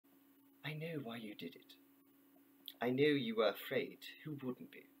I know why you did it. I know you were afraid. Who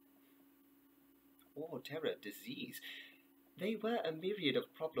wouldn't be? War, terror, disease. They were a myriad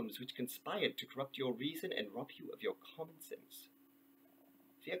of problems which conspired to corrupt your reason and rob you of your common sense.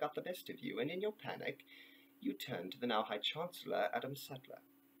 Fear got the best of you, and in your panic, you turned to the now High Chancellor, Adam Sutler.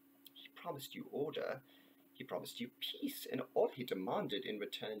 He promised you order, he promised you peace, and all he demanded in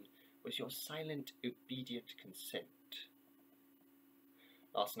return was your silent, obedient consent.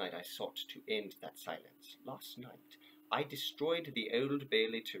 Last night I sought to end that silence. Last night I destroyed the Old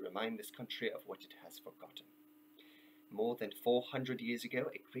Bailey to remind this country of what it has forgotten. More than 400 years ago,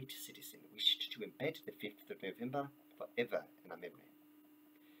 a great citizen wished to embed the 5th of November forever in our memory.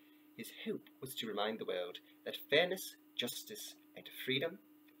 His hope was to remind the world that fairness, justice, and freedom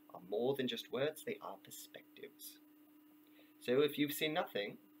are more than just words, they are perspectives. So if you've seen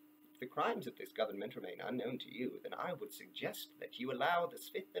nothing, if the crimes of this government remain unknown to you, then I would suggest that you allow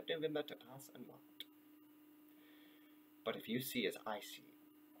this 5th of November to pass unmarked. But if you see as I see,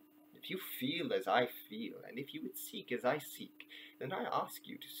 if you feel as I feel, and if you would seek as I seek, then I ask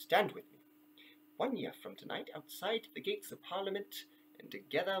you to stand with me, 1 year from tonight, outside the gates of Parliament, and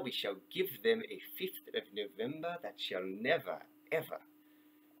together we shall give them a 5th of November that shall never, ever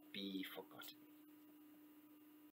be forgotten.